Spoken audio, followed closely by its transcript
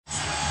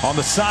On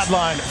the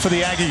sideline for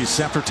the Aggies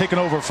after taking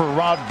over for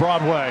Rod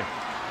Broadway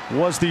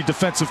was the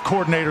defensive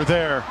coordinator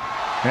there.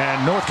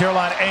 And North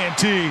Carolina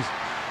A&T, a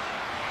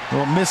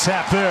little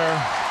mishap there.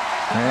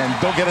 And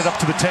they'll get it up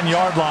to the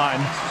 10-yard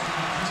line.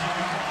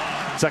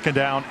 2nd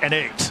down and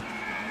 8.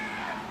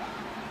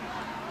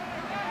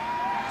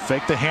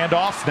 Fake the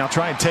handoff. Now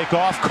try and take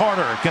off.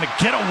 Carter going to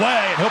get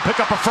away, and he'll pick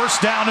up a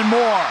 1st down and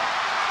more.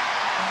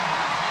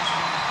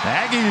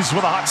 Aggies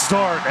with a hot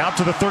start out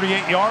to the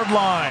 38-yard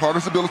line.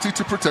 Carter's ability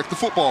to protect the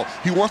football.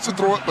 He wants to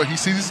throw it, but he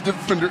sees the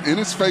defender in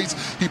his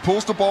face. He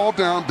pulls the ball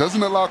down,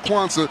 doesn't allow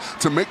Quentin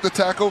to make the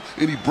tackle,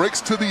 and he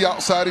breaks to the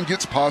outside and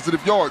gets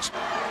positive yards.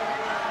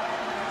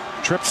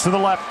 Trips to the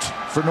left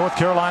for North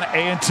Carolina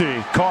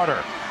A&T.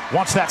 Carter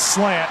wants that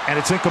slant, and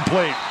it's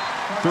incomplete.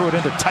 Threw it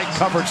into tight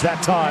coverage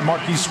that time.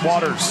 Marquise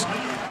Waters.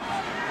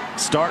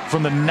 Start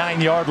from the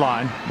 9-yard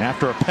line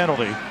after a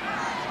penalty.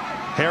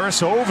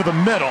 Harris over the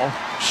middle.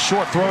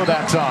 Short throw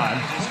that time.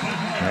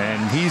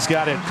 And he's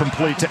got it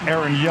complete to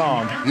Aaron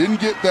Young.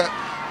 Didn't get that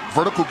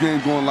vertical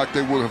game going like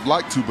they would have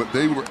liked to, but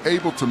they were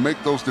able to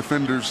make those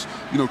defenders,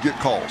 get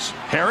calls.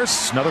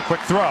 Harris, another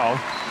quick throw.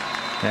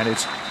 And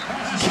it's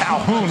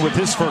Calhoun with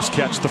his first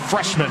catch, the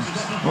freshman.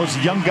 Those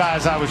young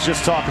guys I was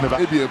just talking about.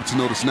 They'd be able to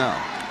notice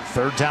now.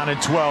 3rd down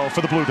and 12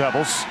 for the Blue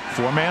Devils.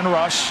 4-man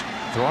rush.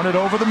 Throwing it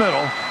over the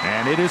middle,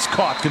 and it is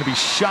caught. Going to be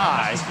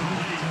shy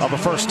of a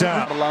 1st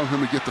down. Allowing him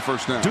to get the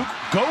 1st down. Duke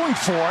going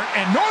for it,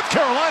 and North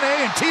Carolina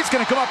A&T is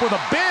going to come up with a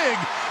big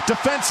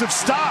defensive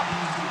stop.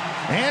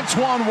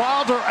 Antoine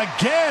Wilder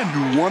again.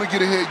 You want to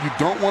get ahead. You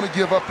don't want to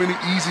give up any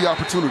easy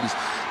opportunities.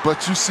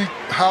 But you see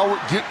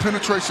Howard get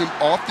penetration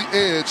off the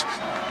edge.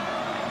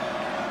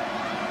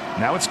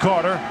 Now it's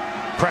Carter.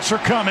 Pressure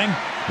coming.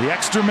 The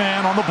extra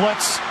man on the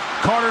blitz.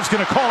 Carter's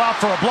going to call out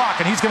for a block,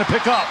 and he's going to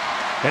pick up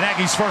an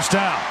Aggies 1st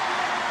down.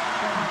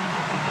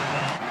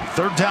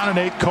 3rd down and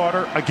 8.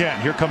 Carter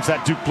again. Here comes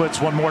that Duke blitz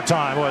one more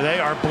time. Boy, they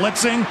are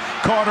blitzing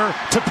Carter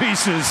to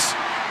pieces,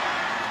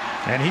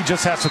 and he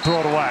just has to throw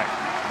it away.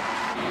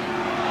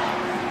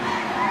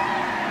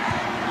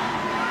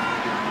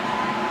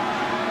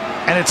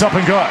 And it's up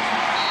and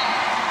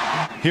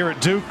good. Here at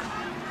Duke,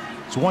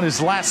 he's won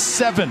his last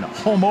 7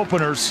 home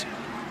openers.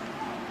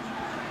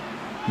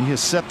 He has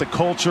set the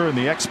culture and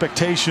the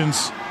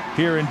expectations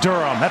here in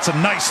Durham. That's a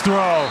nice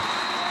throw.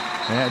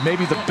 And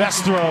maybe the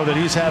best throw that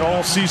he's had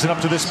all season up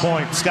to this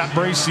point. Scott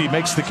Bracey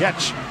makes the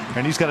catch,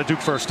 and he's got a Duke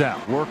 1st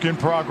down. Work in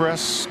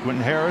progress.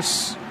 Quentin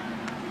Harris,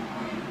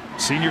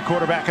 senior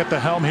quarterback at the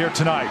helm here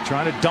tonight,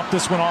 trying to dump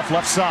this one off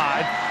left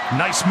side.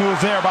 Nice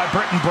move there by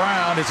Britton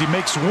Brown as he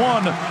makes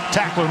one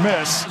tackler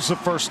miss. It's a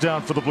 1st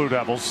down for the Blue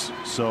Devils,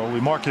 so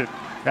we mark it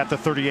at the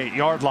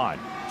 38-yard line.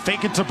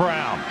 Fake it to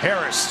Brown.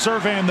 Harris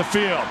surveying the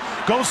field.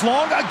 Goes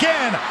long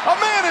again. A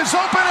man is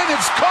open, and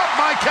it's caught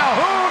by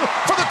Calhoun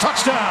for the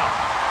touchdown.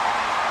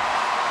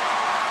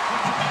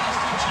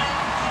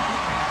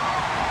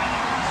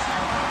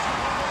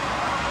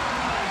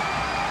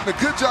 A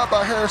good job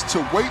by Harris to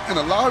wait and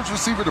allow his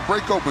receiver to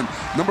break open.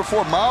 Number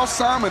 4, Miles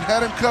Simon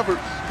had him covered,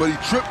 but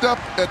he tripped up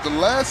at the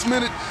last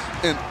minute,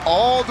 and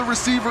all the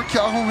receiver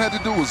Calhoun had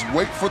to do was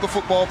wait for the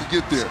football to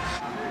get there.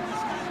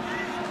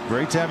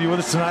 Great to have you with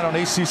us tonight on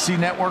ACC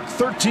Network.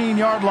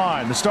 13-yard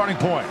line, the starting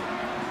point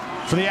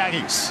for the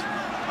Aggies.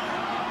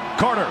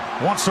 Carter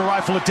wants to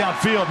rifle it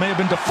downfield. May have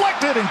been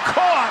deflected and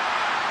caught.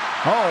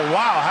 Oh,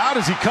 wow. How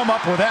does he come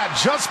up with that?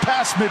 Just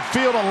past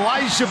midfield,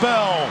 Elijah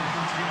Bell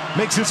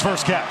makes his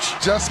first catch.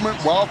 Adjustment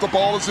while the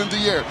ball is in the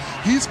air.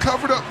 He's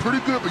covered up pretty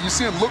good, but you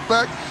see him look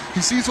back.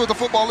 He sees where the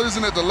football is,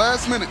 and at the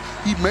last minute,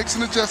 he makes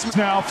an adjustment.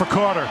 Now for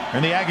Carter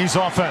and the Aggies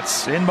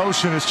offense. In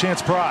motion is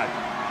Chance Pride.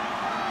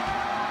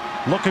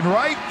 Looking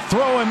right,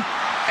 throwing,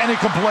 and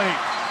incomplete.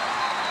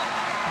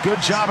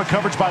 Good job of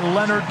coverage by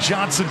Leonard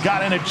Johnson.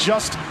 Got in at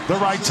just the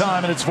right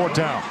time, and it's 4th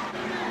down.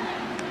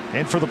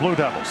 In for the Blue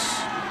Devils.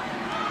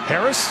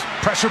 Harris,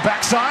 pressure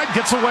backside,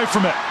 gets away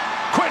from it.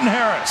 Quentin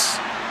Harris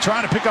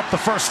trying to pick up the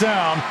 1st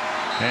down,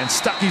 and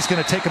Stuckey's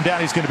going to take him down.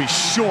 He's going to be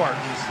short.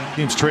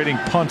 Team's trading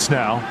punts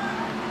now.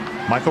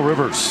 Michael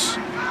Rivers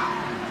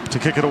to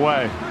kick it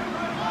away.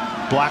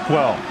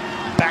 Blackwell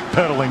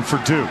backpedaling for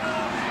Duke.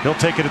 He'll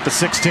take it at the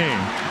 16,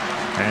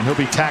 and he'll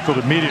be tackled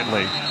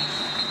immediately.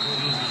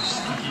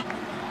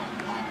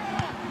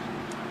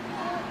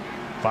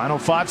 Final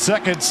 5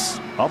 seconds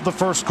of the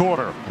 1st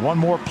quarter. One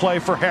more play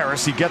for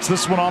Harris. He gets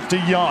this one off to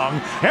Young.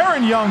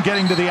 Aaron Young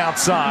getting to the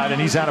outside, and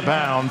he's out of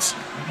bounds.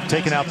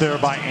 Taken out there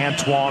by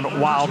Antoine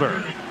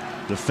Wilder.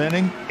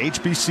 Defending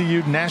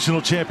HBCU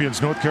national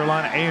champions, North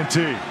Carolina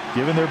A&T,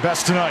 giving their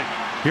best tonight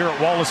here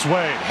at Wallace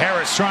Wade.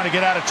 Harris trying to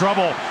get out of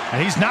trouble,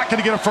 and he's not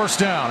going to get a 1st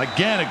down.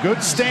 Again, a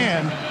good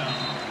stand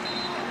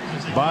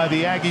by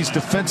the Aggies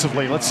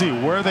defensively. Let's see,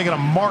 where are they going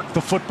to mark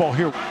the football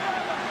here?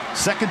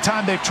 2nd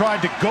time they've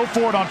tried to go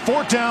for it on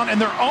 4th down in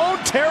their own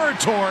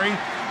territory.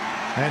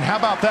 And how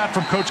about that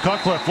from Coach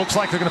Cutcliffe? Looks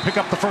like they're going to pick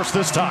up the 1st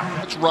this time.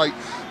 That's right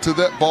to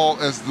that ball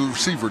as the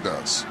receiver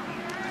does.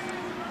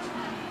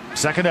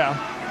 2nd down.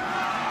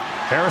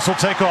 Harris will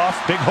take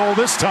off. Big hole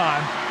this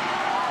time.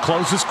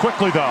 Closes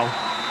quickly, though,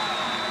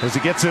 as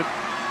he gets it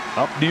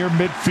Up near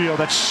midfield.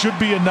 That should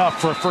be enough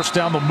for a first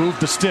down. They'll move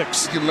the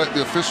sticks. You can let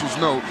the officials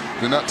know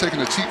they're not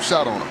taking a cheap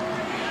shot on them.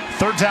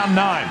 3rd down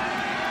 9.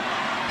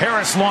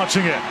 Harris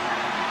launching it.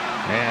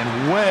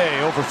 And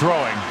way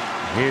overthrowing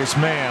his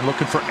man,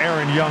 looking for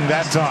Aaron Young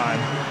that time.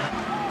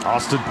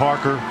 Austin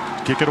Parker,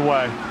 kick it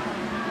away.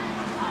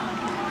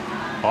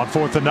 On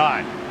 4th and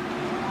 9.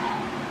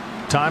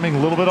 Timing a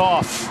little bit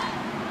off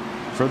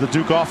for the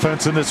Duke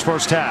offense in this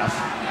first half.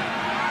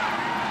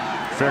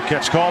 Fair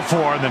catch called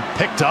for and then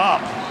picked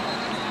up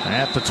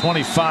at the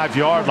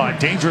 25-yard line.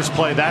 Dangerous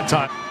play that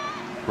time.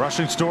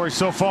 Rushing story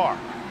so far.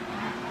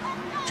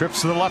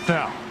 Trips to the left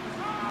now.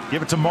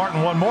 Give it to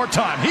Martin one more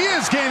time. He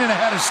is gaining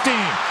ahead of steam.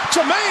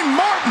 Jermaine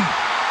Martin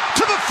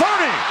to the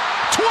 30,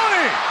 20,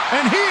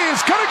 and he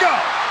is going to go.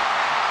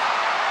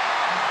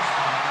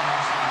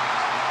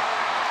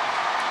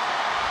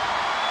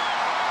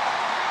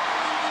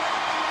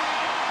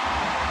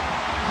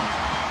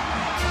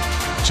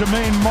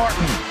 Jermaine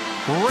Martin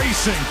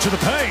racing to the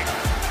paint.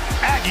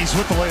 Aggies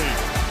with the lead.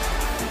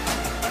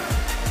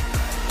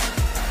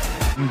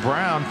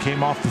 Brown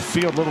came off the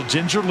field a little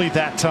gingerly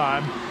that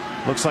time.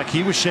 Looks like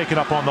he was shaken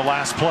up on the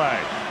last play.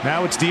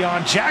 Now it's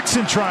Deion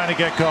Jackson trying to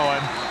get going.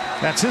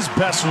 That's his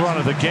best run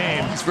of the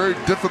game. It's very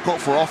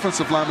difficult for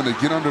offensive linemen to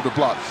get under the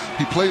block.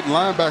 He played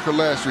linebacker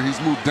last year. He's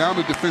moved down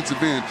to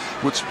defensive end,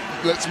 which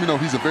lets me know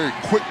he's a very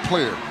quick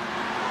player.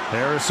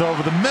 Harris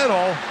over the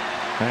middle.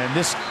 And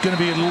this is going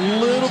to be a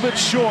little bit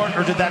short,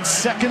 or did that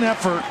second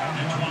effort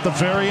at the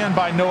very end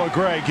by Noah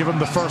Gray give him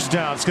the first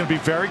down? It's going to be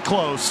very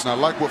close. And I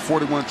like what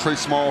 41 Trey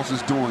Smalls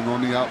is doing on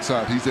the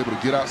outside. He's able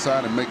to get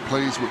outside and make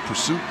plays with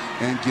pursuit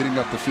and getting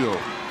up the field.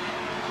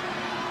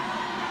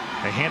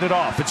 They hand it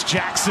off. It's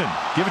Jackson.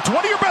 Give it to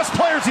one of your best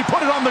players. He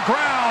put it on the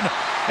ground,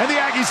 and the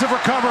Aggies have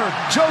recovered.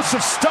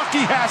 Joseph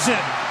Stuckey has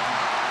it.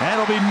 And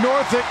it'll be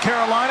North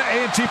Carolina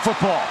A&T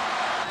football.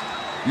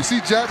 You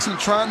see Jackson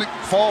trying to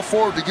fall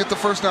forward to get the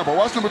first down, but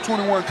watch number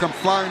 21 come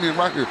flying in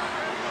right here.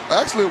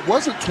 Actually, it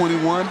wasn't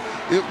 21.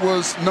 It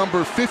was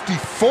number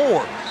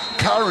 54,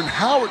 Kyron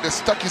Howard, that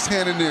stuck his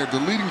hand in there, the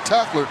leading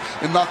tackler,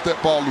 and knocked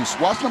that ball loose.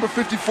 Watch number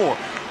 54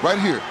 right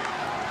here.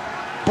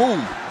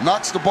 Boom,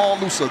 knocks the ball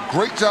loose. A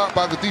great job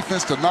by the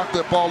defense to knock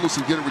that ball loose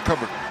and get it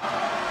recovered.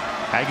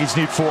 Aggies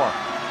need 4.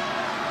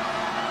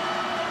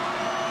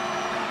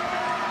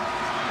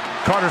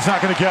 Carter's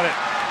not going to get it.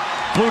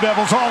 Blue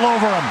Devils all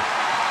over him.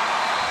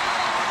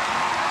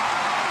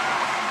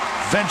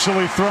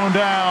 Eventually thrown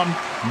down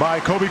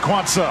by Kobe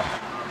Kwanzaa.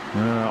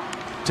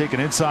 Take an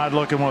inside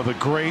look at one of the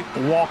great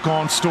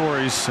walk-on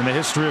stories in the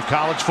history of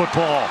college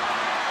football.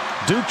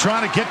 Duke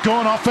trying to get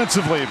going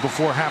offensively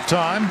before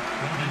halftime.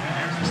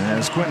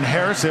 As Quentin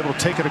Harris able to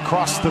take it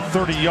across the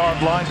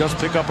 30-yard line, does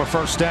pick up a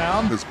first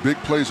down. His big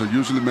plays are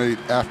usually made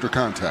after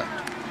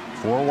contact.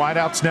 4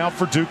 wideouts now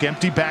for Duke.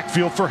 Empty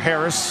backfield for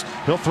Harris.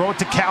 He'll throw it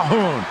to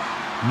Calhoun.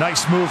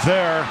 Nice move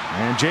there.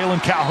 And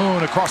Jalen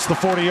Calhoun across the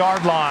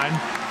 40-yard line.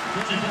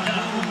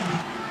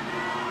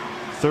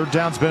 3rd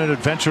down's been an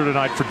adventure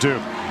tonight for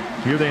Duke.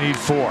 Here they need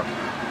 4.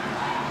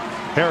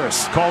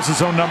 Harris calls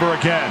his own number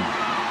again.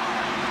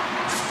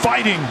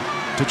 Fighting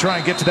to try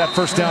and get to that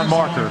first down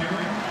marker.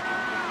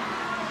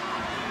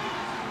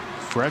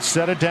 Fresh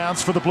set of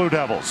downs for the Blue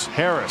Devils.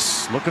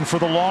 Harris looking for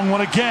the long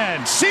one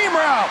again. Seam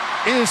route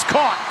is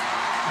caught.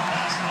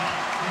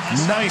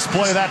 Nice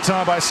play that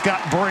time by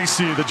Scott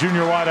Bracey, the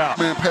junior wideout.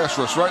 Man pass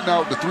rush. Right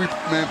now, the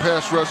 3-man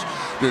pass rush,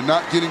 they're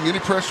not getting any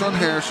pressure on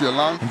Harris. You're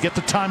allowing and get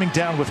the timing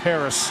down with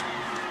Harris.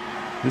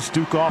 This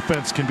Duke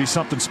offense can be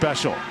something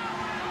special.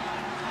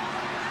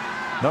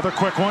 Another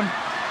quick one.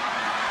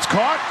 It's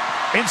caught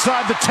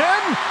inside the 10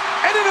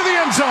 and into the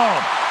end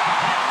zone.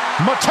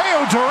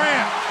 Mateo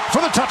Durant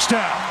for the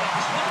touchdown.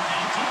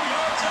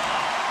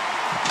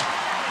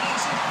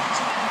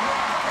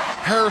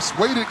 Harris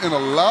waited and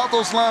allowed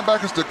those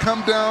linebackers to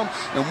come down,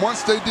 and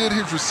once they did,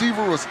 his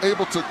receiver was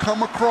able to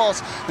come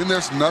across, and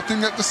there's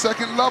nothing at the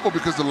second level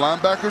because the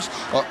linebackers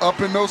are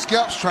up in those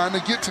gaps trying to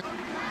get to.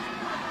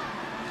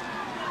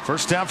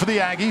 First down for the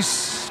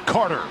Aggies.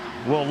 Carter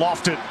will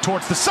loft it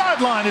towards the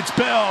sideline. It's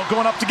Bell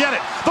going up to get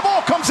it. The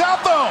ball comes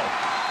out though.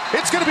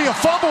 It's going to be a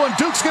fumble, and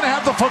Duke's going to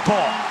have the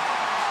football.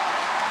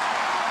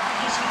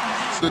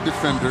 The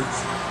defender,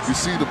 you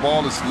see the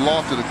ball is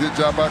lofted. A good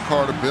job by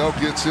Carter. Bell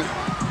gets it.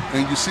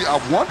 And you see, I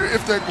wonder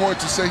if they're going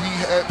to say he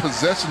had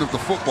possession of the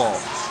football.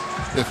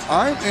 If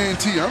I'm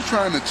A&T, I'm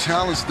trying to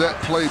challenge that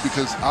play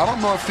because I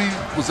don't know if he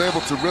was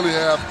able to really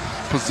have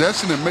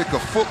possession and make a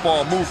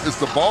football move. Is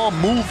the ball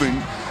moving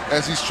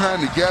as he's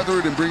trying to gather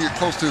it and bring it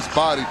close to his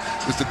body?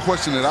 Is the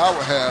question that I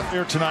would have.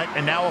 Here tonight,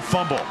 and now a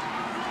fumble.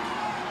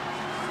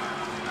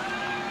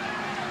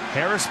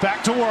 Harris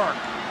back to work.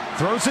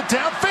 Throws it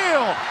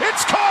downfield.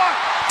 It's caught.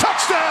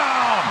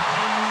 Touchdown.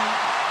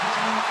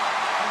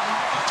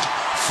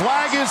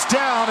 Flag is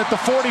down at the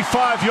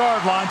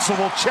 45-yard line, so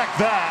we'll check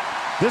that.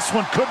 This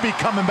one could be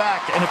coming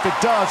back, and if it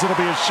does, it'll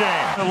be a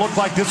shame. It looked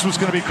like this was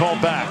going to be called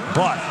back,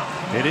 but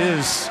it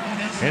is,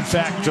 in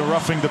fact,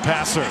 roughing the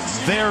passer.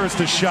 There is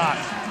the shot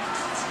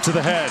to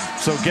the head.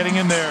 So getting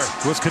in there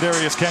was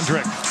Kadarius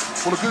Kendrick.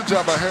 Well, a good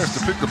job by Harris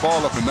to pick the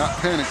ball up and not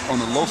panic on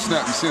the low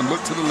snap. You see him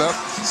look to the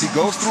left. He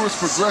goes through his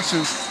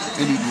progressions,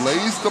 and he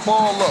lays the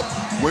ball up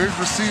where his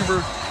receiver,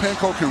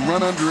 Panko, can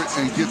run under it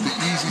and get the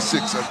easy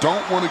 6. I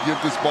don't want to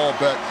give this ball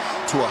back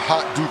to a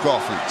hot Duke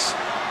offense.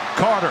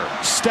 Carter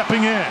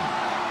stepping in,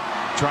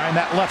 trying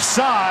that left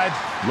side,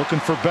 looking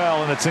for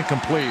Bell, and it's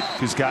incomplete.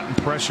 He's gotten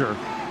pressure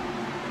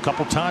a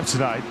couple times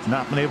tonight,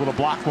 not been able to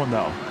block one,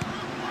 though.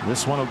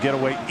 This one will get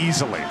away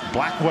easily.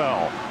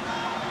 Blackwell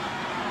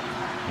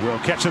will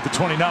catch at the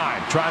 29.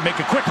 Try and make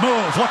a quick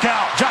move. Look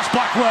out, Josh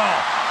Blackwell.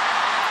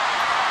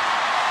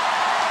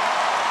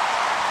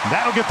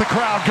 That'll get the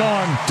crowd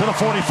going to the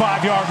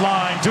 45-yard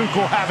line. Duke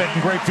will have it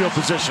in great field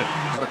position.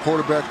 Got a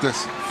quarterback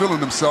that's feeling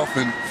himself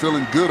and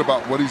feeling good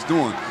about what he's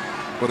doing.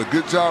 But a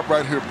good job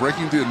right here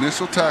breaking the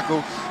initial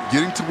tackle,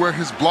 getting to where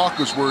his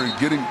blockers were and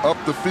getting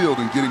up the field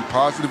and getting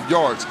positive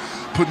yards,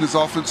 putting his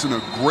offense in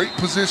a great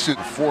position.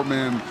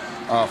 Four-man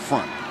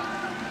front.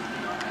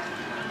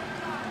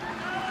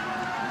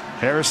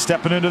 Harris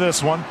stepping into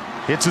this one.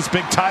 Hits his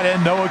big tight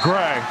end, Noah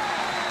Gray.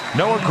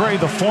 Noah Gray,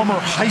 the former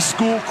high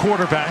school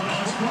quarterback,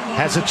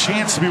 has a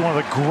chance to be one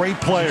of the great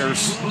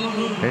players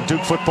in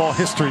Duke football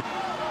history.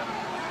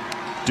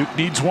 Duke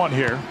needs one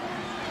here,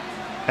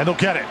 and they'll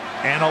get it.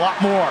 And a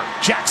lot more.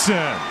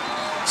 Jackson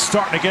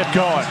starting to get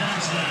going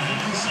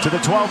to the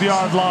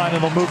 12-yard line,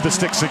 and they'll move the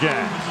sticks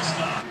again.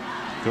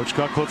 Coach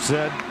Cutcliffe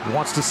said he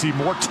wants to see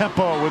more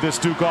tempo with this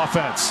Duke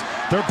offense.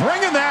 They're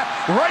bringing that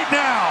right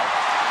now.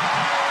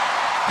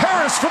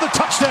 Harris for the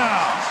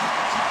touchdown.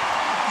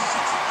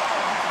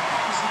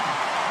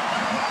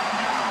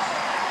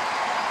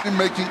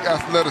 Making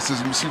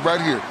athleticism. You see right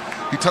here,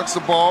 he tucks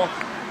the ball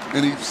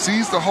and he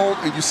sees the hole,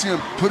 and you see him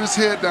put his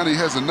head down. He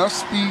has enough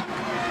speed.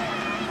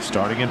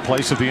 Starting in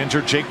place of the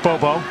injured Jake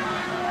Bobo,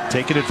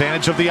 taking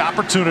advantage of the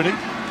opportunity.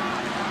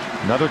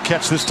 Another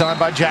catch this time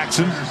by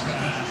Jackson.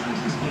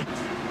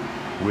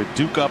 With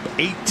Duke up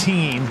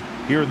 18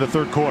 here in the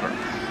third quarter.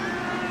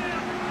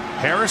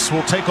 Harris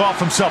will take off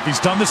himself.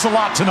 He's done this a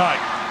lot tonight.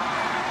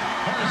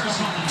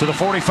 To the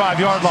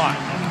 45-yard line.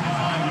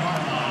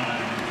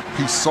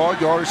 He saw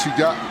yardage. He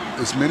got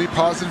as many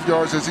positive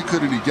yards as he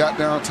could, and he got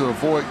down to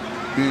avoid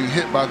being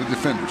hit by the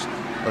defenders.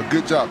 A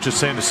good job. Just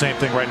saying the same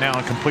thing right now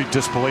in complete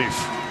disbelief.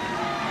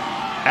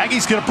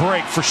 Aggies get a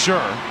break for sure.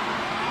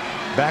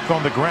 Back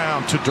on the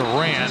ground to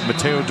Durant.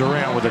 Mateo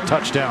Durant with a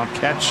touchdown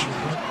catch.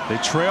 They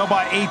trail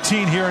by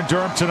 18 here in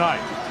Durham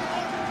tonight.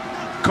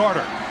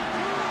 Carter.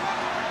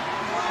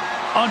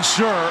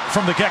 Unsure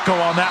from the get-go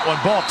on that one.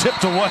 Ball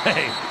tipped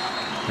away.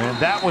 And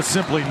that was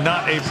simply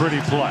not a pretty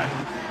play.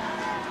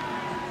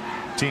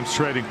 Teams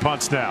trading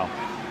punts now.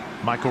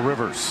 Michael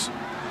Rivers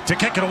to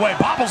kick it away.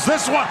 Bobbles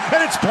this one,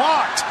 and it's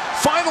blocked.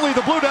 Finally,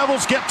 the Blue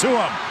Devils get to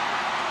him.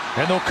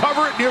 And they'll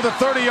cover it near the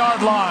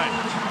 30-yard line.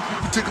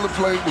 Particular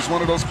play was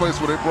one of those plays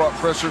where they brought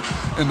pressure,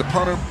 and the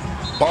punter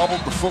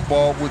bobbled the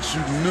football, which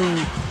you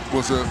knew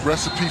was a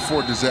recipe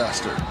for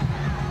disaster.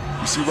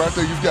 You see right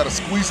there, you've got to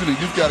squeeze it and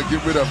you've got to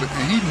get rid of it.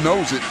 And he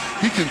knows it.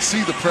 He can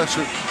see the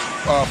pressure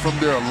from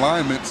their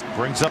alignments.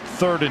 Brings up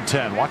 3rd and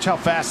 10. Watch how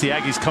fast the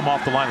Aggies come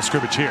off the line of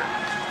scrimmage here.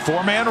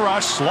 4-man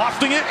rush.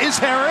 Lofting it is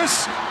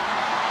Harris.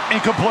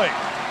 Incomplete.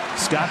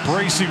 Scott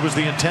Bracey was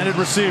the intended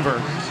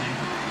receiver.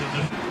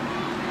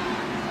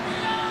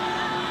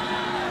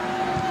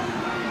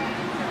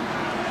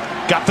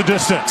 Got the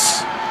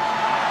distance.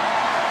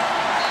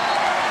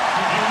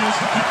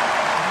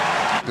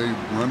 They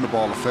run the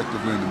ball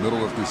effectively in the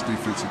middle of this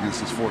defense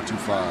against this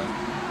 4-2-5.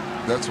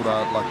 That's what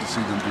I'd like to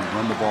see them do.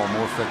 Run the ball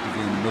more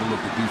effectively in the middle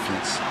of the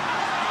defense.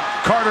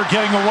 Carter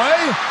getting away,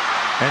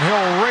 and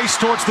he'll race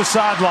towards the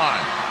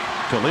sideline.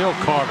 Khalil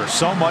Carter,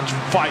 so much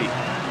fight.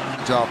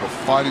 Job of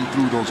fighting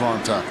through those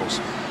arm tackles.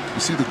 You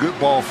see the good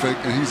ball fake,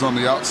 and he's on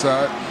the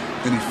outside,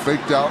 and he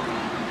faked out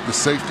the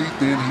safety.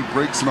 Then he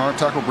breaks an arm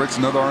tackle, breaks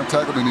another arm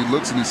tackle, then he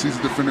looks and he sees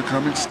the defender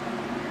coming.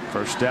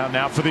 First down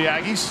now for the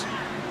Aggies.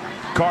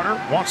 Carter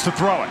wants to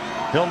throw it.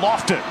 He'll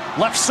loft it.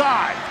 Left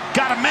side.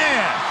 Got a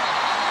man.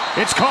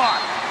 It's caught.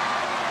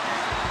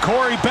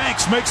 Corey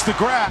Banks makes the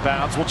grab.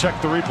 Bounds. We'll check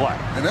the replay.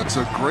 And that's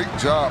a great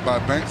job by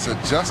Banks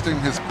adjusting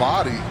his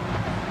body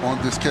on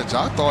this catch.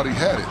 I thought he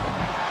had it.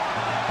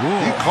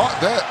 Ooh. He caught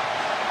that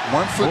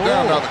 1 foot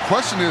down. Now the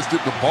question is, did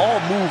the ball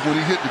move when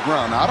he hit the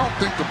ground? Now, I don't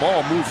think the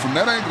ball moved. From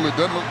that angle, it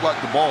doesn't look like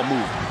the ball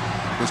moved.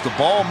 Does the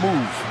ball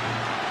move?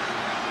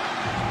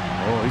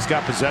 Oh, he's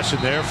got possession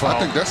there. I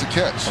think that's a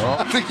catch. Oh.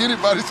 I think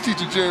anybody's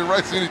teaching Jerry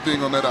Rice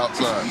anything on that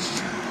outside.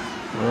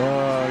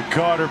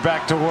 Carter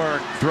back to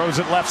work. Throws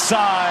it left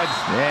side.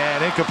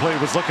 And incomplete.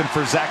 Was looking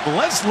for Zach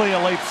Leslie. A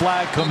late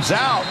flag comes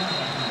out.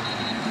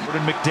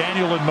 Jordan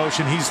McDaniel in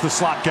motion. He's the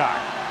slot guy.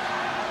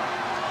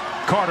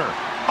 Carter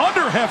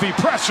under heavy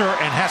pressure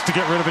and has to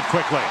get rid of it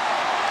quickly.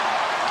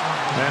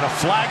 And a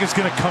flag is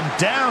going to come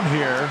down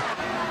here.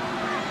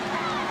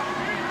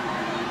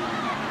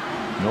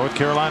 North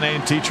Carolina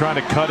A&T trying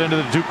to cut into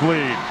the Duke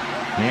lead.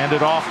 Hand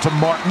it off to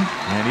Martin,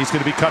 and he's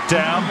going to be cut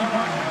down.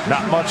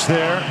 Not much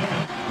there.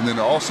 And then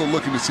they're also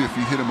looking to see if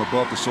he hit him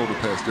above the shoulder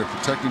pads. They're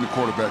protecting the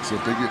quarterback, so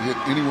if they get hit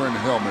anywhere in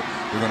the helmet,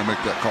 they're going to make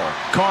that call.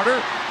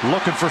 Carter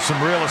looking for some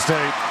real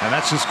estate, and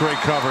that's just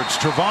great coverage.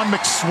 Trevon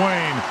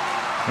McSwain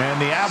and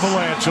the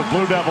avalanche of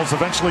Blue Devils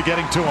eventually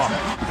getting to him.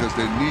 Because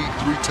they need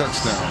 3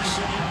 touchdowns.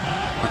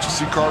 But you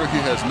see Carter, he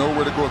has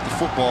nowhere to go at the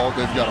football.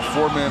 They've got a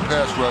 4-man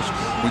pass rush.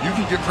 When you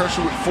can get pressure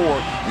with 4,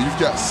 and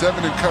you've got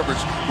 7 in coverage,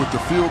 with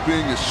the field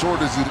being as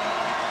short as it is.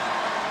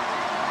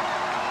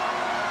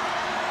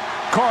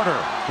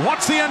 Carter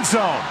wants the end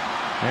zone,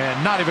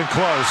 and not even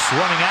close.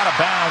 Running out of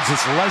bounds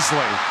is Leslie.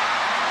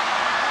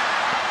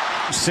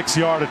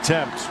 6-yard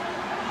attempt.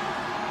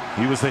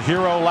 He was the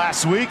hero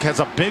last week, has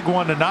a big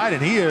one tonight,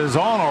 and he is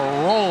on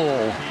a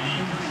roll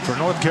for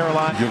North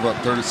Carolina. Give up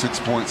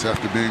 36 points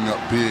after being up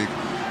big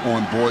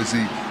on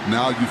Boise.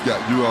 Now you've got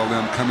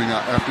ULM coming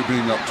out after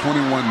being up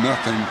 21-0.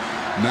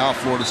 Now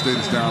Florida State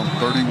is down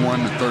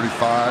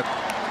 31-35.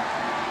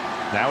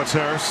 Now it's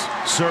Harris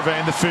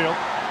surveying the field.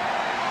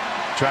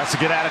 Tries to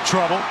get out of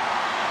trouble.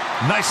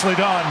 Nicely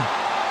done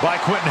by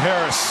Quentin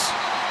Harris.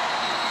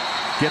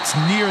 Gets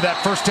near that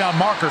first down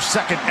marker,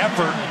 second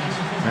effort.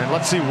 And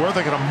let's see where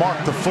they're going to mark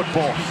the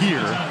football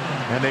here.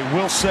 And they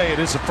will say it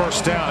is a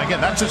first down. Again,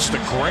 that's just a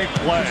great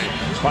play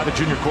by the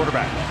junior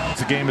quarterback.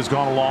 The game has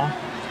gone along.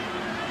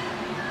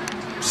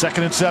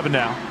 2nd and 7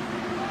 now.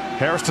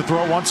 Harris to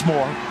throw once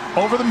more.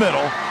 Over the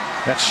middle.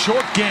 That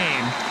short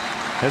game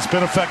has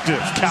been effective.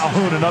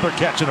 Calhoun, another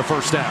catch and a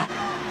first down.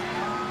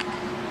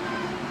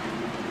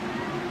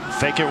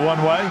 Fake it one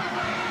way.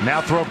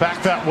 Now throw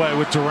back that way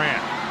with Durant.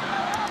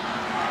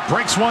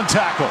 Breaks one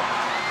tackle.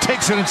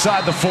 Takes it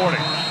inside the 40.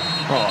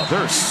 Oh,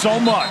 there's so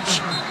much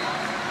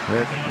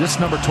that this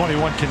number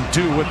 21 can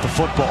do with the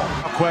football.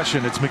 No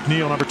question, it's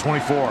McNeil, number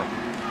 24.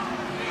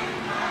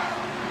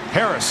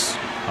 Harris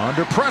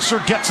under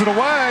pressure gets it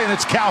away, and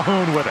it's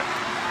Calhoun with it.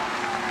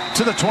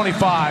 To the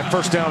 25,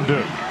 first down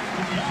Duke.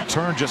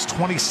 Turned just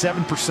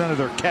 27% of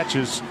their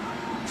catches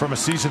from a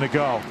season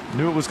ago.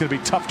 Knew it was going to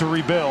be tough to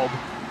rebuild.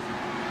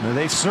 And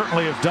they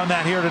certainly have done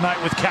that here tonight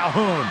with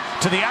Calhoun.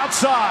 To the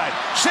outside,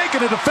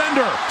 shaking a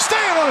defender,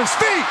 staying on his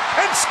feet,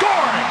 and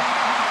scoring.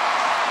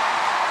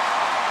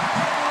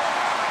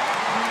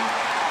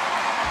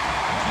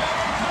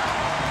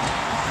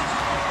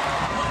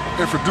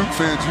 And for Duke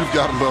fans, you've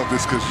got to love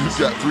this because you've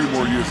got 3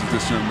 more years of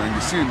this young man.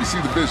 You see him, you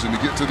see the vision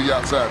to get to the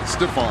outside, the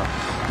stiff arm,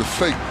 the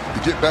fake to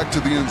get back to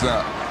the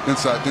inside,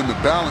 then the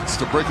balance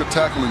to break a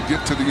tackle and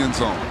get to the end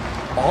zone.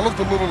 All of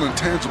the little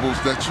intangibles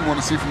that you want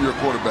to see from your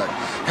quarterback.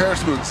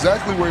 Harris knew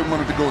exactly where he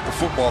wanted to go with the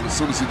football as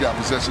soon as he got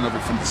possession of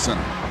it from the center.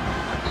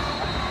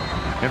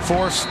 And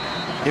Forrest,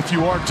 if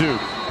you are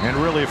Duke, and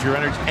really if you're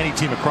any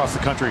team across the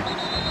country,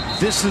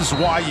 this is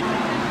why you...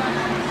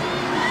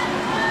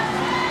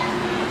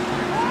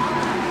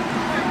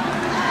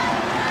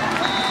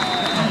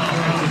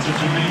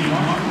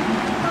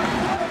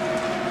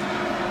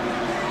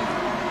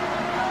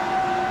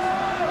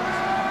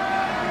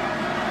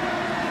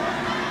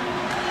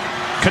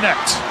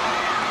 Connect.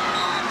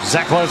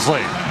 Zach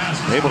Leslie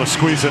able to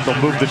squeeze it. They'll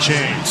move the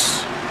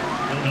chains.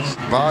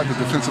 By the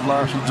defensive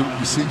line from Duke,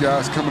 you see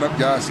guys coming up,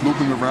 guys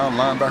looping around,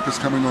 linebackers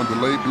coming on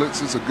delayed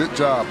blitzes. A good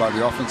job by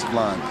the offensive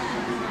line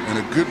and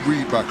a good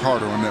read by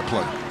Carter on that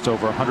play. It's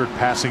over 100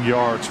 passing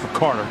yards for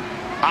Carter.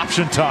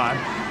 Option time.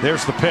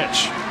 There's the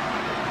pitch.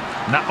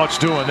 Not much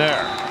doing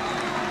there.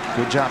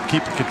 Good job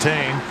keeping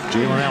contained.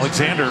 Jalen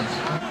Alexander.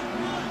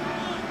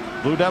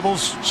 Blue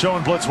Devils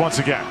showing blitz once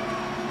again.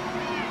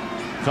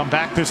 Come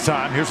back this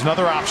time. Here's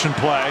another option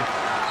play.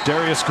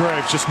 Darius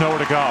Graves just nowhere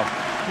to go.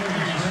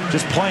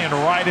 Just playing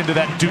right into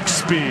that Duke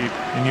speed.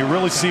 And you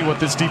really see what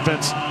this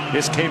defense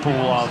is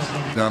capable of.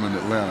 Down in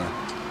Atlanta.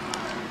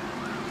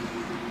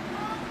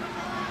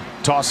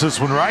 Toss this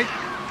one right.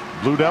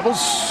 Blue Devils.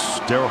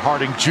 Daryl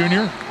Harding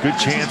Jr. Good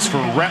chance for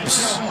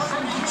reps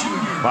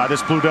by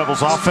this Blue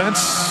Devils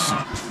offense.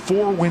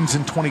 4 wins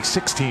in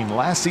 2016.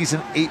 Last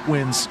season, 8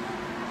 wins.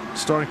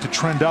 Starting to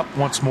trend up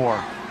once more.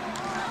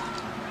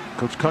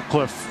 Coach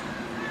Cutcliffe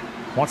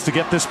wants to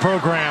get this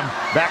program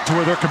back to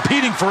where they're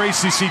competing for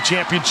ACC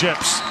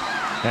championships.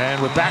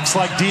 And with backs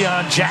like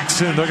Deion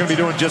Jackson, they're going to be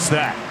doing just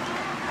that.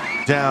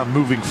 Down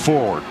moving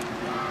forward,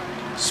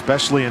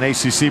 especially in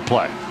ACC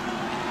play.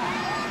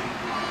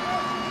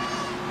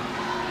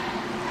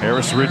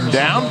 Harris ridden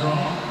down.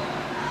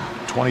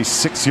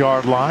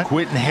 26-yard line.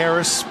 Quentin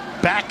Harris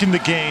back in the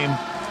game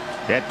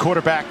at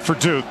quarterback for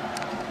Duke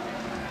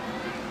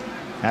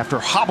after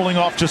hobbling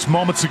off just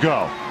moments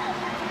ago.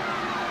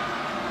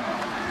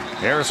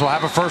 Harris will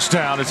have a first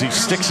down as he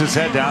sticks his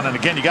head down. And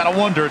again, you got to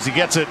wonder as he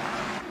gets it.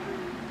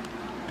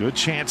 Good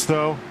chance,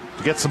 though,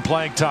 to get some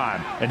playing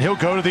time. And he'll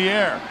go to the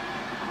air.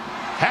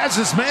 Has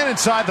his man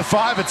inside the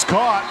 5. It's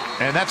caught.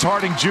 And that's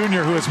Harding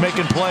Jr. who is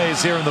making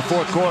plays here in the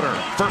 4th quarter.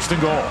 1st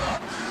and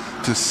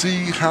goal. To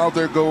see how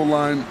their goal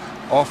line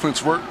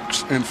offense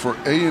works and for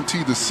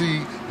A&T to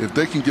see if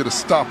they can get a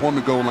stop on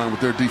the goal line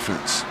with their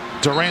defense.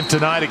 Durant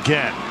denied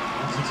again.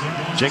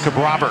 Jacob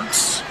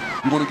Roberts.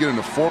 You want to get in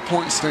a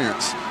 4-point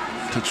stance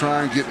to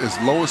try and get as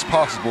low as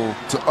possible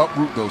to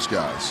uproot those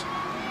guys.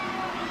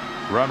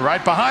 Run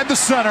right behind the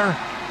center,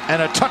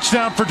 and a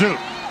touchdown for Duke.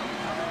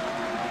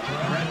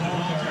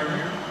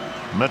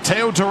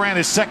 Mateo Durant,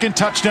 his second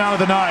touchdown of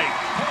the night.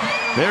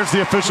 There's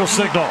the official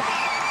signal.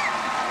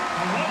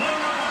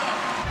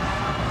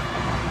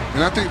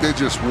 And I think they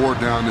just wore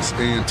down this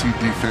A&T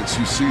defense.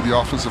 You see the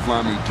offensive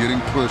linemen getting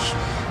pushed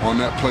on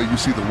that play. You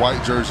see the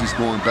white jerseys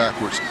going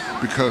backwards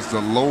because the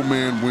low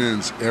man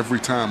wins every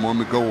time on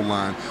the goal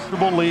line.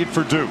 Lead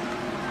for Duke.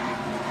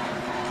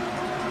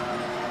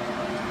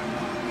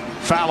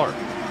 Fowler.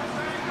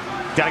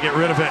 Got to get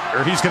rid of it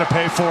or he's going to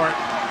pay for it.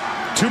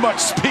 Too much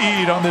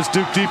speed on this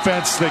Duke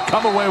defense. They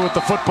come away with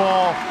the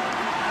football.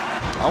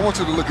 I want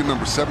you to look at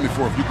number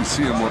 74 if you can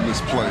see him on this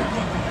play.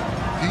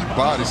 He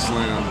body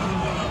slammed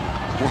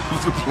one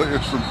of the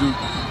players from Duke.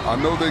 I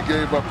know they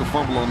gave up the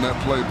fumble on that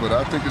play, but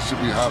I think it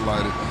should be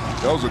highlighted.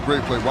 That was a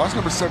great play. Watch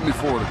number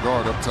 74, the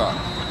guard up top.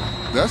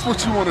 That's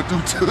what you want to do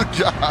to the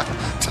guy.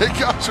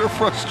 Take out your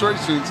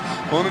frustrations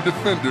on a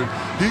defender.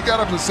 He got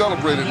up and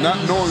celebrated,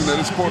 not knowing that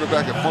his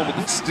quarterback had fumbled,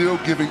 but still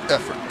giving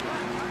effort.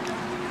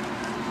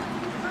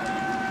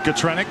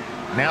 Quentin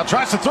now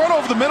tries to throw it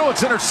over the middle.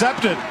 It's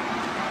intercepted.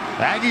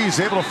 Aggies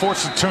able to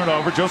force a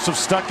turnover. Joseph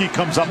Stuckey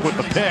comes up with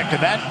the pick,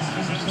 and that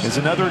is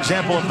another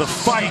example of the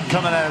fight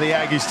coming out of the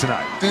Aggies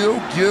tonight.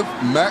 Still give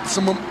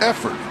maximum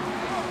effort.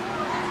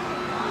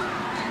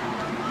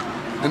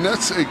 And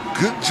that's a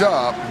good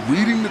job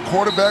reading the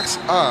quarterback's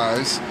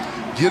eyes,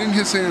 getting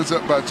his hands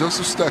up by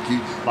Joseph Stuckey.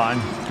 Fine.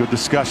 Good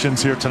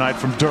discussions here tonight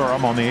from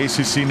Durham on the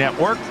ACC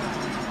network.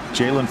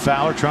 Jalen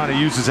Fowler trying to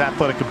use his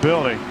athletic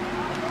ability.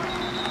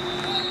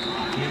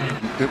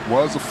 It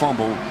was a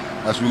fumble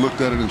as we looked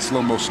at it in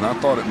slow motion. I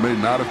thought it may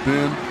not have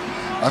been.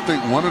 I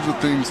think one of the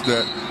things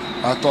that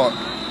I thought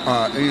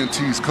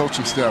A&T's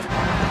coaching staff,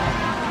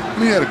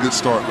 he had a good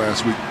start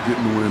last week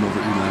getting the win over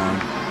Elon.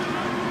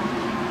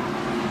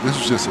 This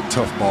was just a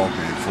tough ball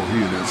game for he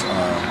and his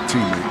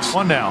teammates.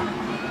 One down.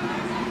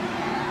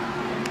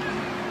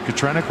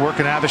 Quentin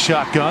working out of the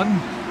shotgun.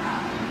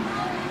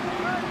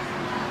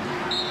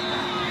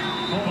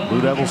 Blue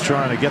Devils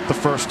trying to get the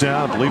first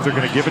down. I believe they're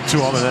going to give it to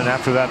them, and then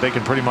after that they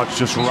can pretty much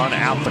just run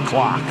out the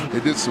clock. They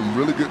did some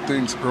really good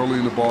things early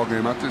in the ball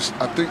game. I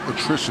think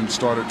attrition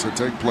started to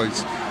take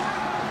place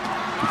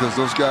because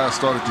those guys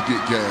started to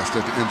get gassed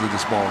at the end of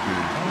this ball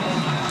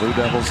game. Blue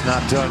Devils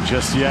not done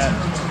just yet.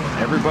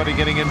 Everybody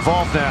getting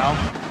involved now.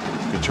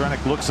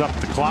 Quentin looks up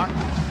the clock.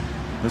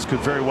 This could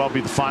very well be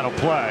the final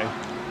play.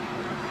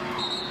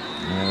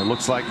 And it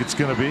looks like it's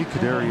going to be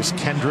Kadarius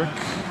Kendrick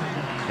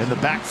in the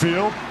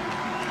backfield.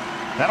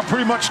 That'll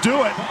pretty much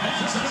do it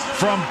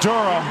from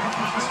Durham.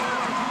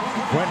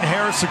 Quentin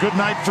Harris, a good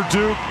night for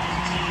Duke.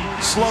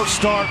 Slow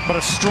start, but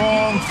a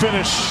strong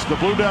finish. The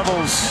Blue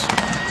Devils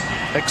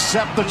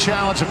accept the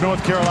challenge of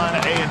North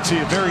Carolina A&T,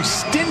 a very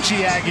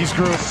stingy Aggies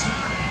group,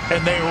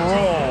 and they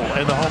roll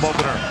in the home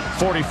opener,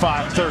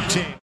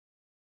 45-13.